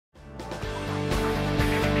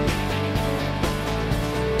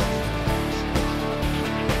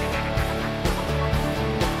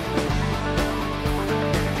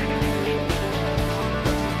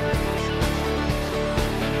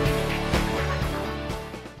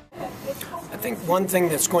think one thing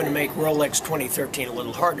that's going to make Rolex 2013 a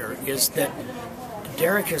little harder is that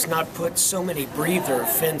Derek has not put so many breather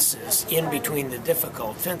fences in between the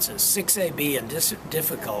difficult fences, 6AB and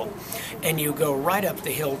difficult, and you go right up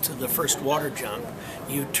the hill to the first water jump.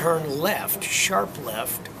 You turn left, sharp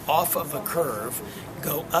left, off of a curve,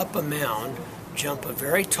 go up a mound, jump a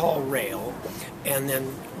very tall rail, and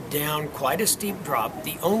then down quite a steep drop.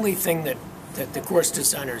 The only thing that the course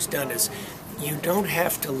designer's done is you don't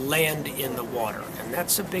have to land in the water, and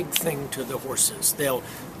that's a big thing to the horses.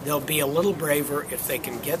 They'll be a little braver if they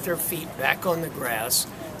can get their feet back on the grass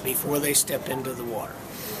before they step into the water.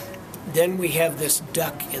 Then we have this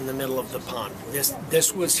duck in the middle of the pond.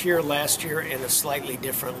 This was here last year in a slightly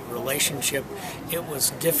different relationship. It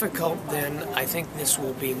was difficult then. I think this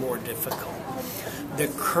will be more difficult. The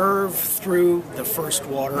curve through the first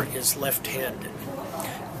water is left-handed.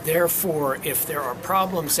 Therefore, if there are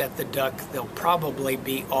problems at the duck, they'll probably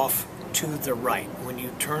be off to the right. When you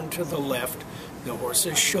turn to the left, the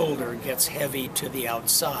horse's shoulder gets heavy to the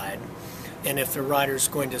outside. And if the rider's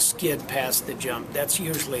going to skid past the jump, that's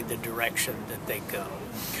usually the direction that they go.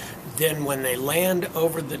 Then when they land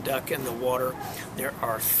over the duck in the water, there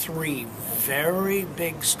are 3 very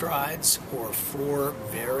big strides or 4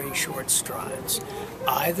 very short strides.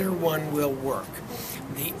 Either one will work.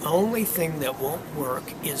 The only thing that won't work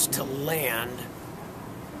is to land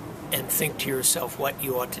and think to yourself what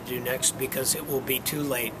you ought to do next, because it will be too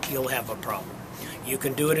late. You'll have a problem. You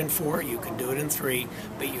can do it in 4, you can do it in 3,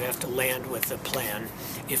 but you have to land with a plan.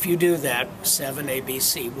 If you do that,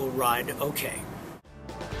 7ABC will ride okay.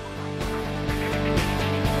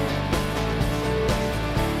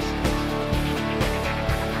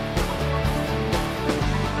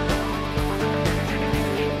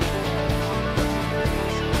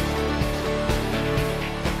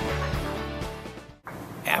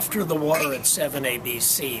 After the water at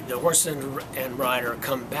 7ABC, the horse and rider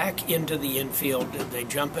come back into the infield. They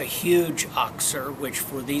jump a huge oxer, which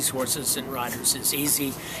for these horses and riders is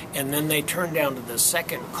easy, and then they turn down to the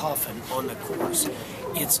second coffin on the course.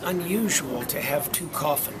 It's unusual to have 2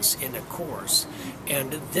 coffins in a course,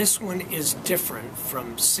 and this one is different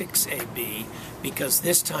from 6AB because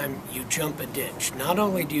this time you jump a ditch. Not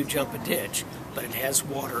only do you jump a ditch, but it has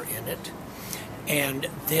water in it, and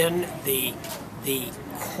then the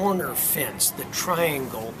corner fence, the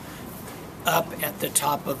triangle up at the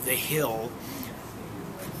top of the hill,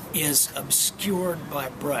 is obscured by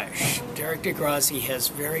brush. Derek DeGrazzi has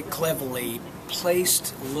very cleverly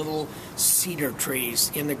placed little cedar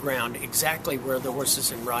trees in the ground exactly where the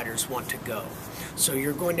horses and riders want to go. So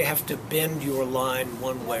you're going to have to bend your line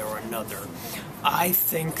one way or another. I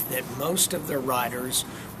think that most of the riders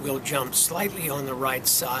will jump slightly on the right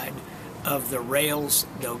side of the rails.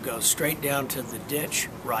 They'll go straight down to the ditch,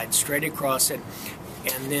 ride straight across it,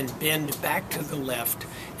 and then bend back to the left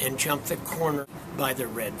and jump the corner by the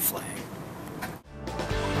red flag.